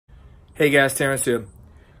Hey guys, Terrence here.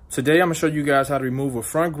 Today I'm going to show you guys how to remove a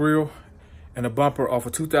front grille and a bumper off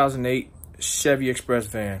a 2008 Chevy Express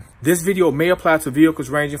van. This video may apply to vehicles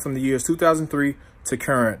ranging from the years 2003 to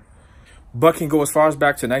current, but can go as far as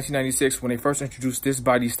back to 1996 when they first introduced this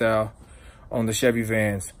body style on the Chevy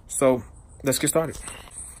vans. So let's get started.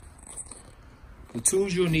 The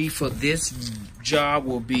tools you'll need for this job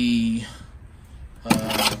will be,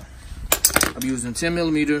 I'm using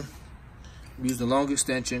 10mm, I'm using a long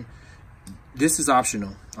extension. This is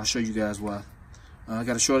optional. I'll show you guys why. I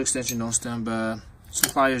got a short extension on standby,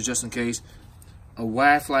 some pliers just in case, a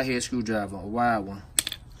wide flathead screwdriver, a wide one,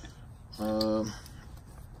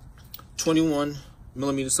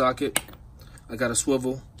 21mm socket. I got a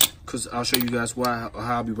swivel because I'll show you guys why or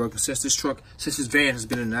how I'll be working since this van has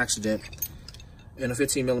been in an accident, and a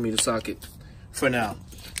 15mm socket for now.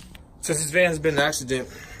 Since this van has been in an accident,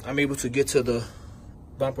 I'm able to get to the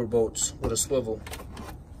bumper bolts with a swivel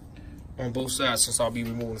on both sides since I'll be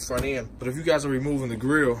removing the front end. But if you guys are removing the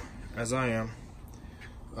grille, as I am,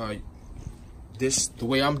 the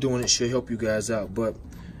way I'm doing it should help you guys out. But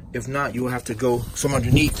if not, you'll have to go from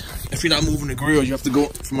underneath. If you're not moving the grille, you have to go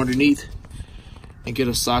from underneath and get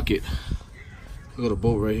a socket. I got a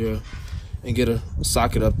bolt right here, and get a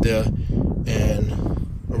socket up there and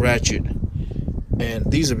a ratchet.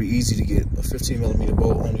 And these will be easy to get. A 15mm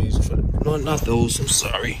bolt on these. No, not those. I'm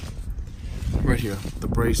sorry. Right here, the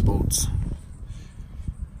brace bolts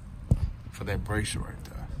for that brace right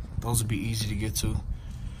there. Those would be easy to get to.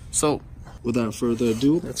 So, without further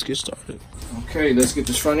ado, let's get started. Okay, let's get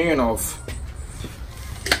this front end off.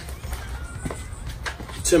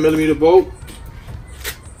 10mm bolt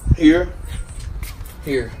here,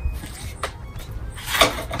 here.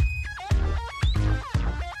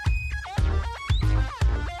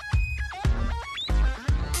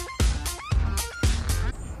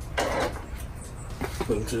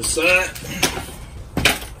 Put them to the side.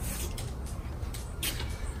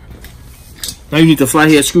 Now you need the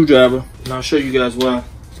flathead screwdriver, and I'll show you guys why.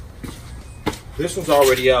 This one's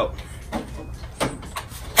already out.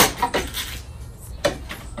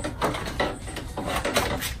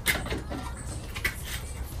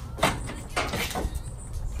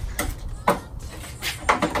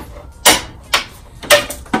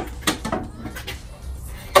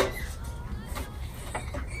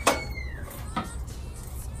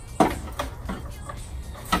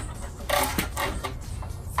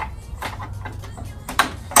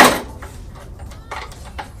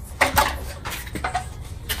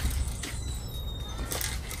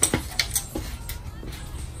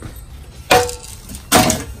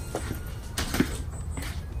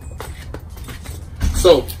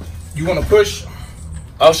 So, you want to push.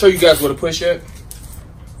 I'll show you guys where to push at.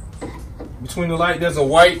 Between the light, there's a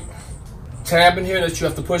white tab in here that you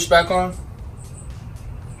have to push back on.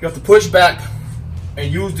 You have to push back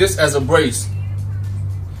and use this as a brace.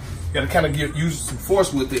 You got to kind of use some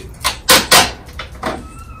force with it.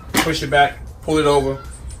 Push it back, pull it over,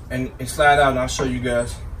 and slide out, and I'll show you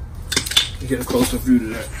guys. You get a closer view to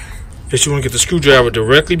that. Just you want to get the screwdriver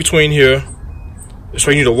directly between here. That's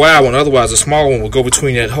why you need a wide one, otherwise a small one will go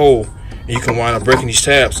between that hole and you can wind up breaking these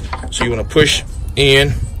tabs. So you want to push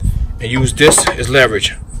in and use this as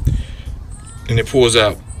leverage, and it pulls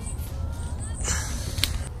out.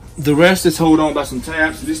 The rest is held on by some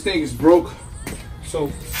tabs. This thing is broke, so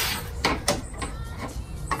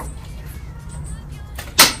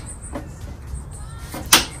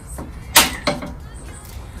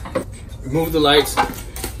remove the lights.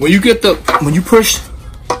 When you push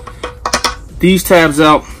these tabs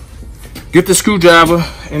out, get the screwdriver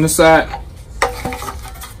in the side.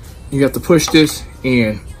 You have to push this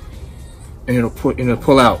in, and it'll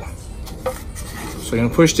pull out. So you're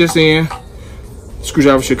gonna push this in. The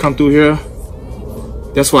screwdriver should come through here.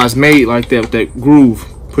 That's why it's made like that, with that groove.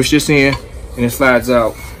 Push this in, and it slides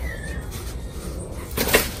out.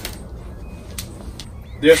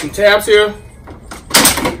 There's some tabs here.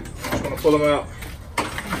 Just wanna pull them out.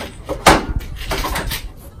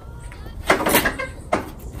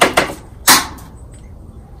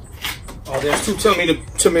 There's two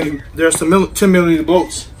 10mm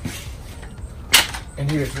bolts in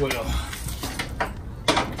here as well.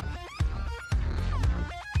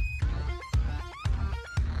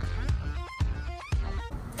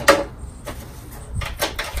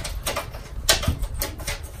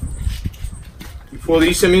 You pull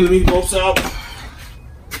these 10mm bolts out.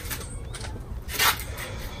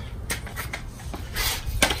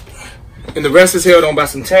 And the rest is held on by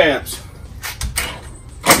some tabs.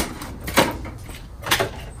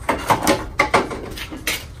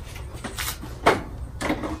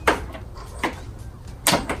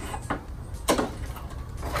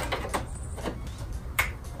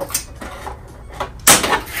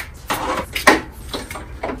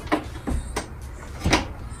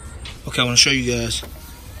 Okay, I want to show you guys.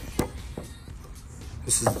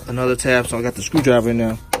 This is another tab, so I got the screwdriver in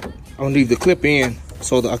there. I'm gonna leave the clip in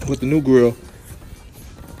so that I can put the new grill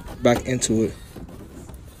back into it.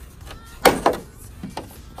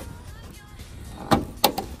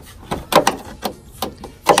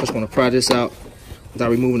 Just want to pry this out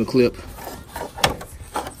without removing the clip.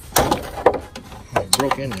 It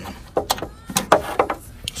broke in there.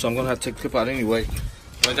 So I'm gonna have to take the clip out anyway.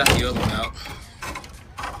 But I got the other one out.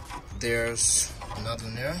 There's another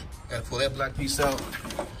one there. Gotta pull that black piece out.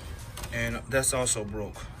 And that's also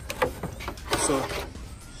broke. So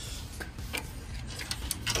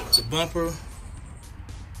the bumper,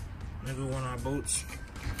 maybe one of our bolts.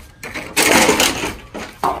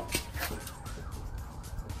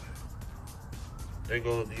 There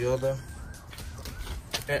goes the other.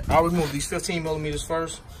 And I'll remove these 15 millimeters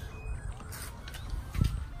first.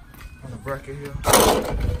 On the bracket here.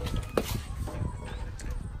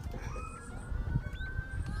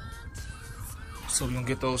 So we're gonna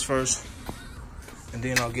get those first. And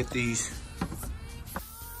then I'll get these.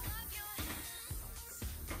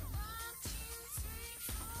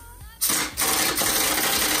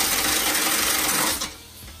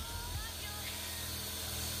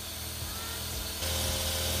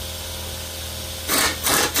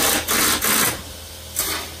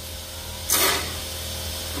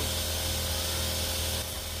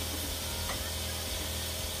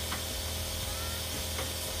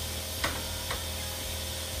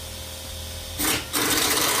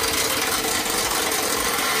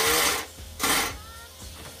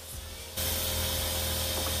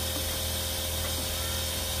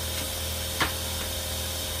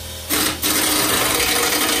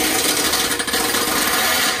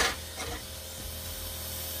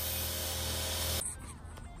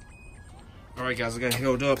 Alright guys, I got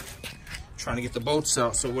held up trying to get the bolts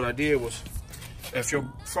out. So what I did was, if your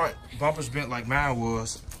front bumper's bent like mine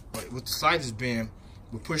was, with the slightest bend,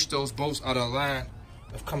 we push those bolts out of the line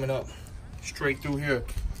of coming up straight through here.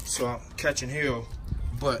 So I'm catching hell.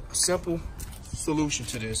 But a simple solution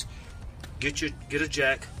to this, get a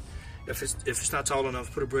jack. If it's not tall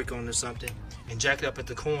enough, put a brick on or something, and jack it up at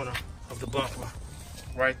the corner of the bumper,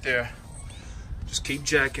 right there. Just keep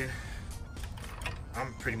jacking.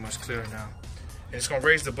 I'm pretty much clear now. And it's gonna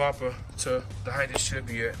raise the bumper to the height it should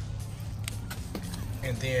be at.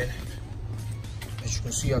 And then, as you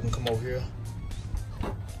can see, I can come over here.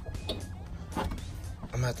 I'm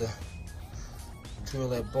gonna have to drill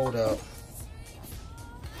that bolt out.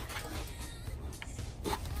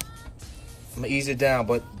 I'm gonna ease it down,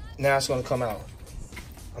 but now it's gonna come out.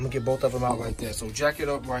 I'm gonna get both of them out like that. So jack it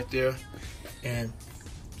up right there. And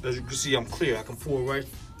as you can see, I'm clear. I can pull right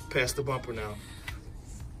past the bumper now.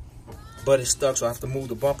 But it's stuck, so I have to move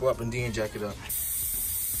the bumper up and then jack it up.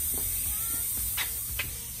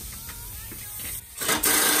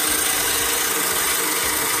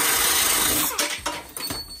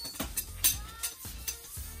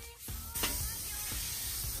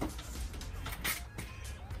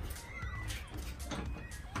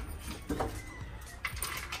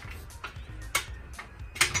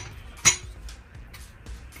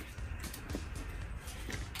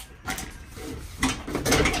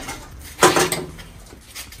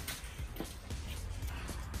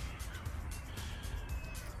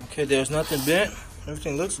 Okay, there's nothing bent.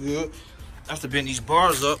 Everything looks good. I have to bend these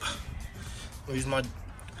bars up. I'll use my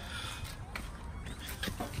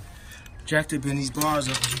jack to bend these bars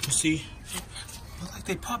up. As you can see, look like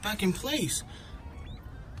they pop back in place.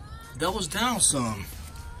 That was down some.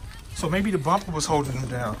 So maybe the bumper was holding them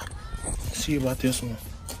down. Let's see about this one.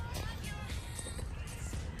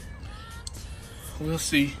 We'll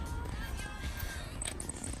see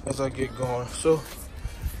as I get going. So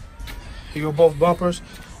here go both bumpers.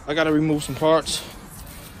 I gotta remove some parts.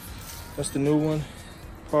 That's the new one.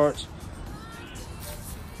 Parts.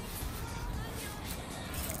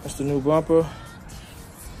 That's the new bumper.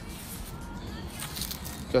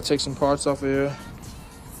 Gotta take some parts off of here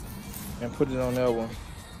and put it on that one.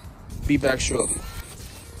 Be back shortly.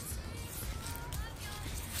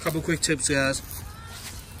 Couple quick tips, guys.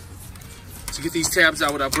 To get these tabs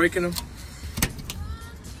out without breaking them,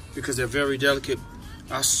 because they're very delicate.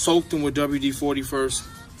 I soaked them with WD-40 first.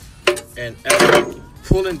 And after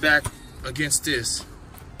pulling back against this,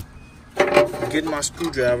 I'm getting my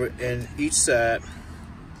screwdriver in each side,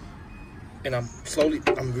 and I'm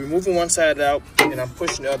removing one side out, and I'm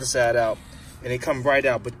pushing the other side out, and they come right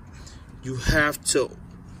out. But you have to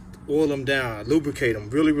oil them down, lubricate them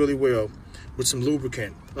really, really well with some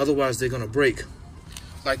lubricant. Otherwise, they're gonna break.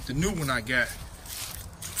 Like the new one I got,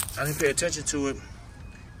 I didn't pay attention to it,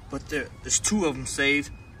 but there's two of them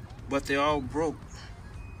saved, but they all broke.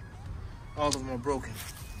 All of them are broken.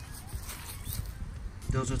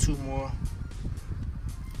 Those are 2 more.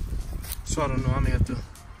 So I don't know, I may have to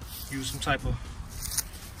use some type of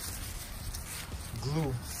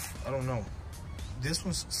glue. I don't know. This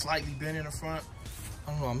one's slightly bent in the front.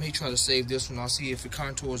 I don't know, I may try to save this one. I'll see if it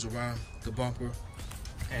contours around the bumper.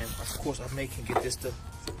 And of course I may can get this to,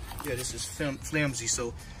 yeah, this is flimsy,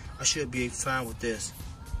 so I should be fine with this.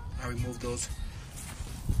 I removed those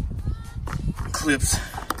clips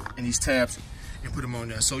and these tabs and put them on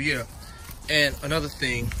there. So yeah, and another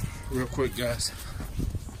thing, real quick guys,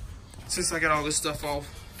 since I got all this stuff off,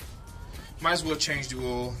 might as well change the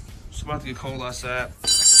oil. It's about to get cold outside.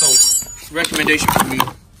 So recommendation for me,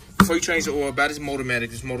 before you change the oil, buy this Motormatic,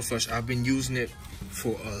 this Motor Flush. I've been using it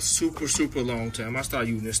for a super long time. I started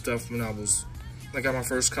using this stuff when I got my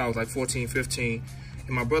first car, I was like 14, 15.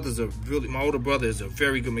 And my older brother is a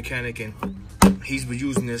very good mechanic, and he's been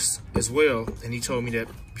using this as well. And he told me that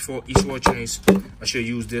before each oil change, I should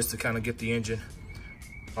use this to kind of get the engine,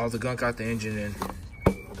 all the gunk out the engine. And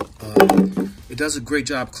it does a great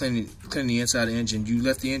job cleaning the inside of the engine. You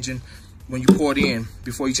let the engine, when you pour it in,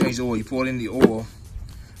 before you change the oil, you pour it in the oil,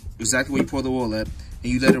 exactly where you pour the oil at,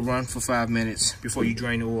 and you let it run for 5 minutes before you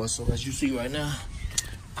drain the oil. So as you see right now,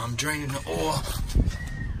 I'm draining the oil.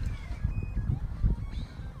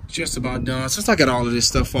 Just about done. Since I got all of this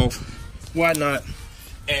stuff off, why not?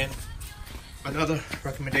 And another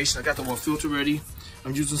recommendation, I got the oil filter ready.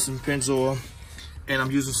 I'm using some Pennzoil, and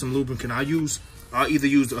I'm using some lubricant. I'll either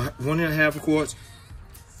use 1.5 quarts,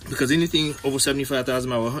 because anything over 75,000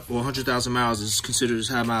 miles or 100,000 miles is considered as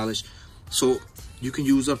high mileage. So you can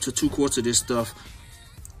use up to 2 quarts of this stuff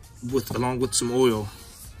along with some oil,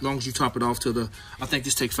 as long as you top it off to I think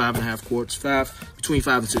this takes 5.5 quarts, between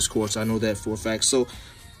 5 and 6 quarts. I know that for a fact. So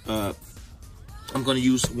I'm going to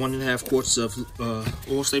use 1.5 quarts of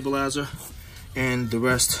oil stabilizer and the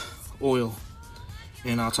rest oil,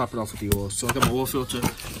 and I'll top it off with the oil. So I got my oil filter.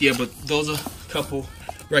 Yeah, but those are a couple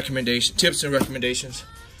tips and recommendations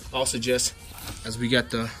I'll suggest as we got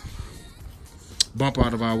the bump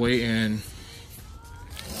out of our way and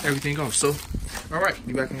everything else. So, all right,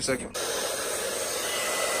 be back in a second.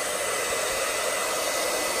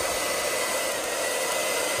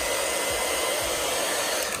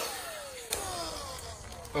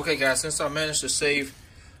 Okay guys, since I managed to save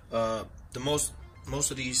most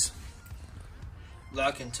of these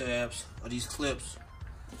locking tabs or these clips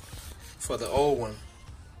for the old one,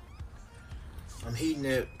 I'm heating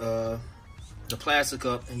the plastic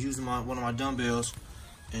up and using one of my dumbbells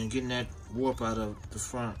and getting that warp out of the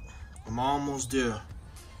front. I'm almost there,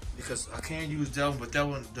 because I can use that one, but that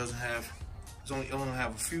one doesn't have, it only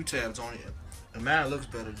have a few tabs on it, and mine looks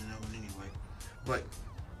better than that one anyway. But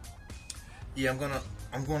yeah, I'm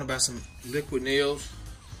going to buy some liquid nails.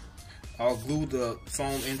 I'll glue the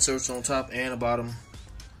foam inserts on top and the bottom.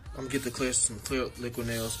 I'm gonna get some clear liquid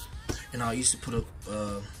nails, and I'll used to put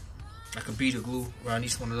like a bead of glue around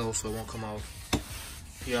each one of those so it won't come off.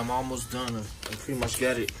 Yeah, I'm almost done. I pretty much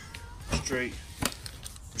got it straight. I'm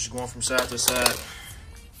just going from side to side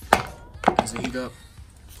as it heat up.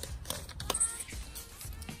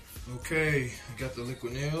 Okay, I got the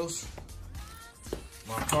liquid nails.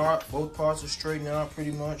 Both parts are straightened out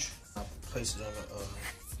pretty much. I'll place it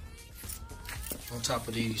on top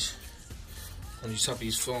of these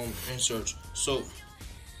foam inserts. So I'm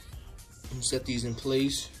gonna set these in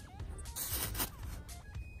place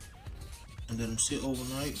and let them sit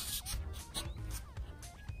overnight.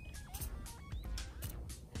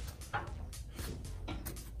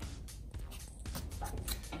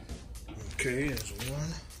 Okay, there's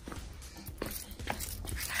one.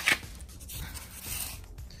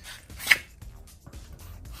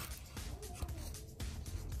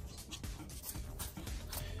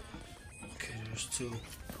 Okay, there's two.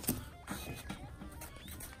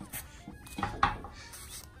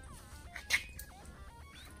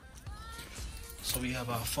 So we have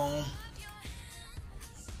our foam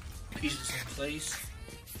pieces in place.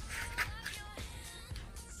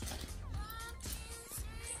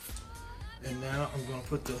 And now I'm going to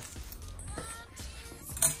put the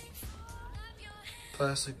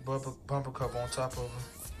plastic bumper cover on top of them.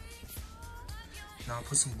 Now I'll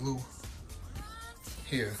put some glue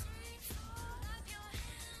here.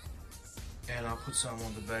 And I'll put some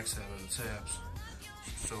on the back side of the tabs.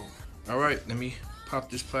 So, alright, let me pop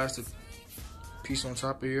this plastic piece on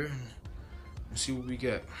top of here and see what we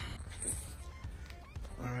got.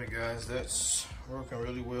 Alright guys, that's working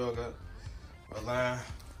really well. Got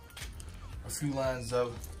a few lines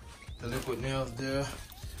of the liquid nails there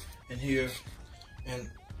and here. And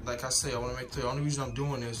like I say, I want to make clear, the only reason I'm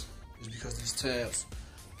doing this is because these tabs,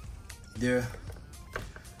 they're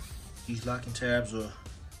these locking tabs or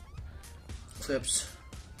clips,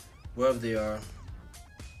 wherever they are,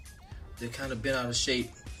 they're kind of bent out of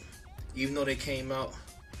shape. Even though they came out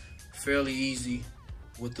fairly easy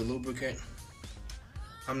with the lubricant,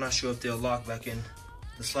 I'm not sure if they'll lock back in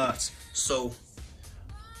the slots. So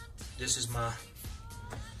this is my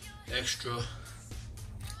extra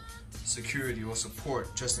security or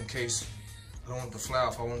support, just in case I don't want it to fly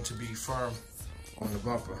off. I want it to be firm on the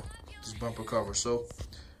bumper, this bumper cover. So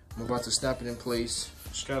I'm about to snap it in place.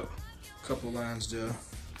 Just got a couple lines there,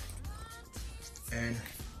 and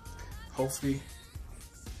hopefully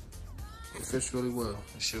it fits really well.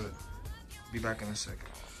 It should. Be back in a second.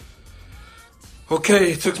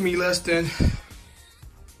 Okay, it took me less than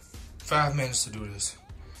 5 minutes to do this.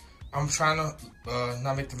 I'm trying to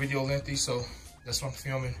not make the video lengthy, so that's why I'm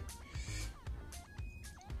filming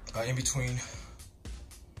in between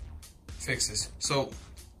fixes. So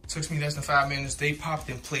it took me less than 5 minutes. They popped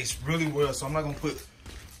in place really well, so I'm not gonna put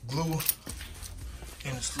glue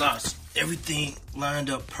in the slots. Everything lined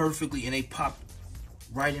up perfectly and they popped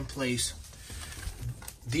right in place.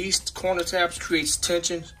 These corner tabs creates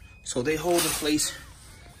tension, so they hold in place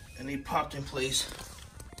and they popped in place.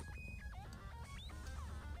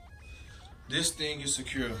 This thing is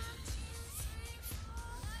secure.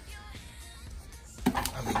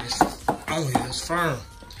 I mean, it's firm.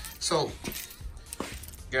 So,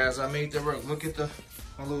 guys, I made that work. Look at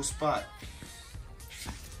my little spot.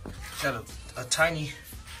 Got a tiny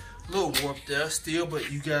little warp there still,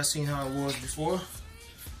 but you guys seen how it was before.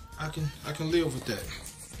 I can live with that.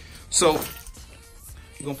 So,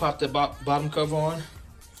 you're gonna pop that bottom cover on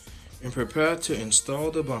and prepare to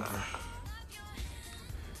install the bumper.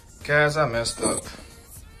 Guys, I messed up.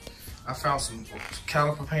 I found some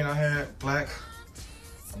caliper paint I had, black,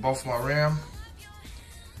 I bought for my Ram,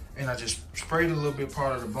 and I just sprayed a little bit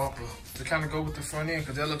part of the bumper to kind of go with the front end,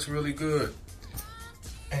 because that looks really good.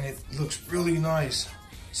 And it looks really nice.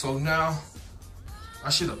 So now,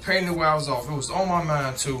 I should have painted where I was off. It was on my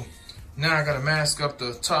mind too. Now I gotta mask up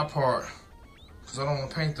the top part, because I don't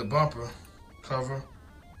want to paint the bumper cover.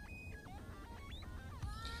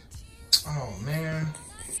 Oh man.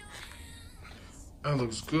 That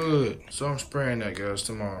looks good. So I'm spraying that, guys,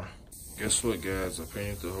 tomorrow. Guess what, guys? I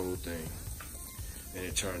painted the whole thing, and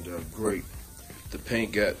it turned out great. The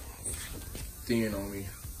paint got thin on me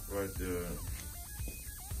right there.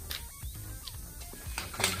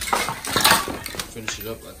 I couldn't finish it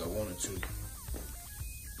up like I wanted to,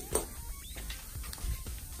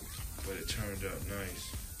 but it turned out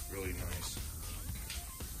nice, really nice.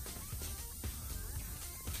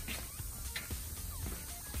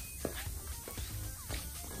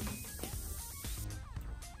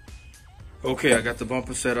 Okay, I got the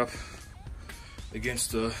bumper set up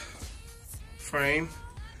against the frame.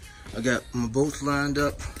 I got my bolts lined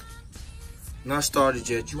up. Not started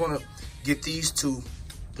yet. You want to get these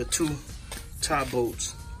the two top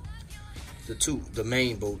bolts, the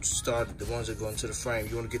main bolts started, the ones that go into the frame.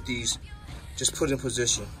 You want to get these just put in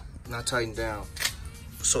position, not tighten down,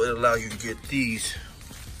 so it'll allow you to get these,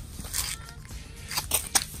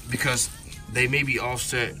 because they may be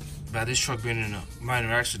offset by this truck being in a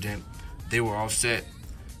minor accident. They were offset,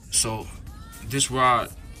 so this rod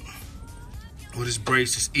with this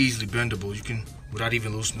brace is easily bendable. You can, without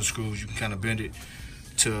even loosening the screws, you can kind of bend it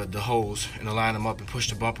to the holes and align them up and push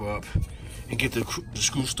the bumper up and get the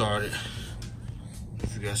screw started.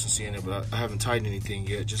 If you guys can see in it, but I haven't tightened anything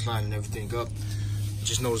yet, just lining everything up.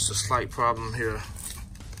 Just noticed a slight problem here.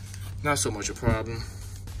 Not so much a problem,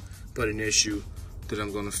 but an issue that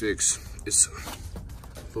I'm gonna fix. It's a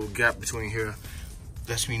little gap between here.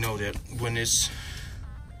 Lets me know that when the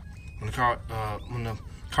car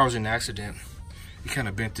was in an accident, it kind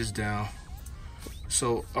of bent this down.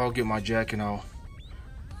 So I'll get my jack and I'll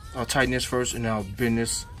tighten this first, and I'll bend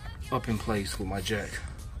this up in place with my jack.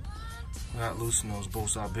 Not loosen those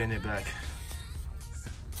bolts, I'll bend it back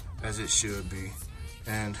as it should be,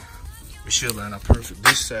 and it should line up perfect.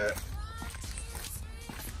 This side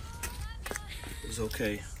is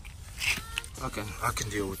okay. I can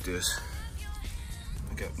deal with this.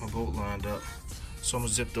 I got my bolt lined up, so I'm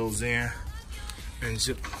gonna zip those in and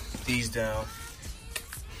zip these down.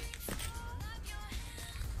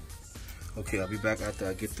 Okay, I'll be back after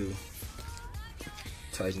I get through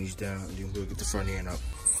tighten these down, and then we'll get the front end up.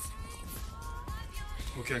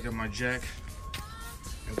 Okay, I got my jack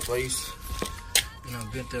in place, and I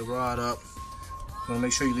bent that rod up. You wanna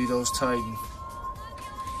make sure you leave those tightened.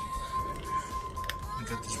 I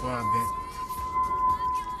got this rod bent.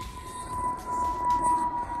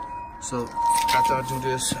 So after I do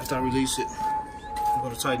this, after I release it, I'm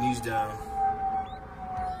gonna tighten these down.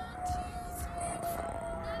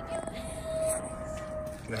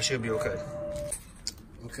 That should be okay.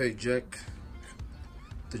 Okay, jack.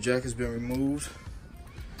 The jack has been removed.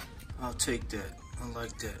 I'll take that. I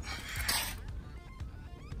like that.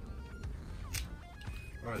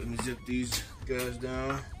 All right, let me zip these guys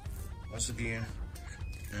down once again,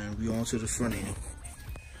 and we on to the front end.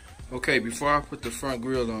 Okay, before I put the front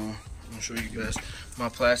grille on, I'm gonna show you guys my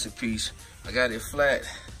plastic piece. I got it flat.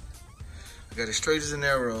 I got it straight as an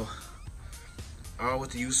arrow, all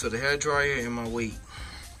with the use of the hair dryer and my weight.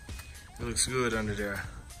 It looks good under there.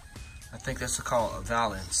 I think that's called a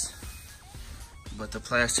valance, but the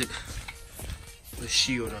plastic, the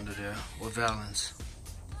shield under there, or valance.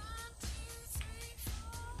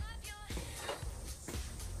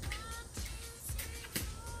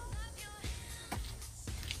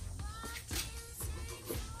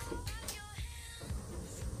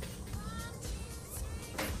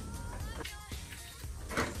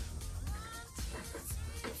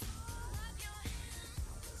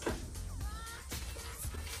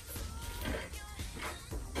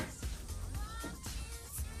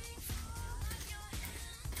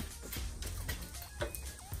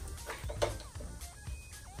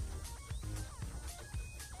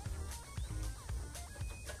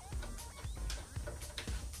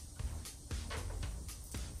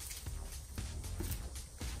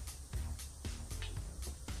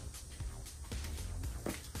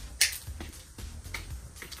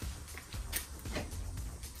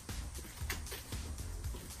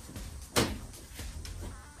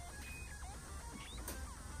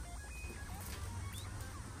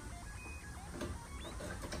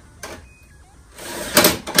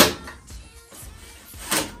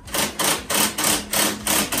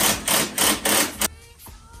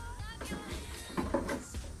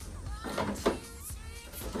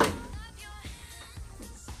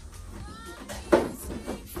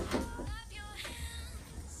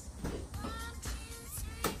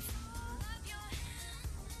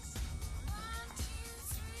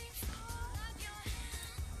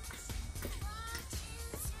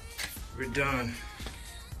 We're done.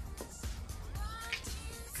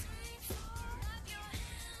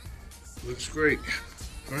 Looks great,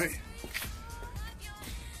 right?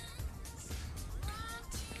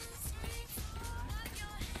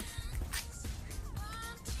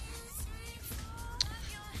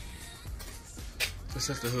 Let's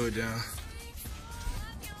set the hood down.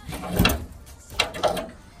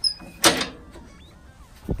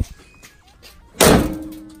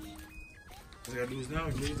 All I gotta do is now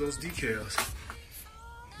remove those decals.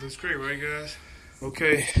 Looks great, right guys?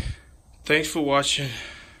 Okay, thanks for watching.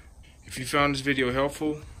 If you found this video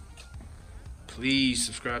helpful, please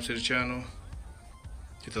subscribe to the channel,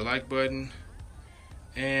 hit the like button,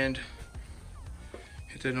 and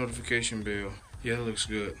hit that notification bell. Yeah, that looks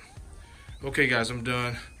good. Okay guys, I'm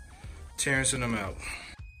done. Terrence and I'm out.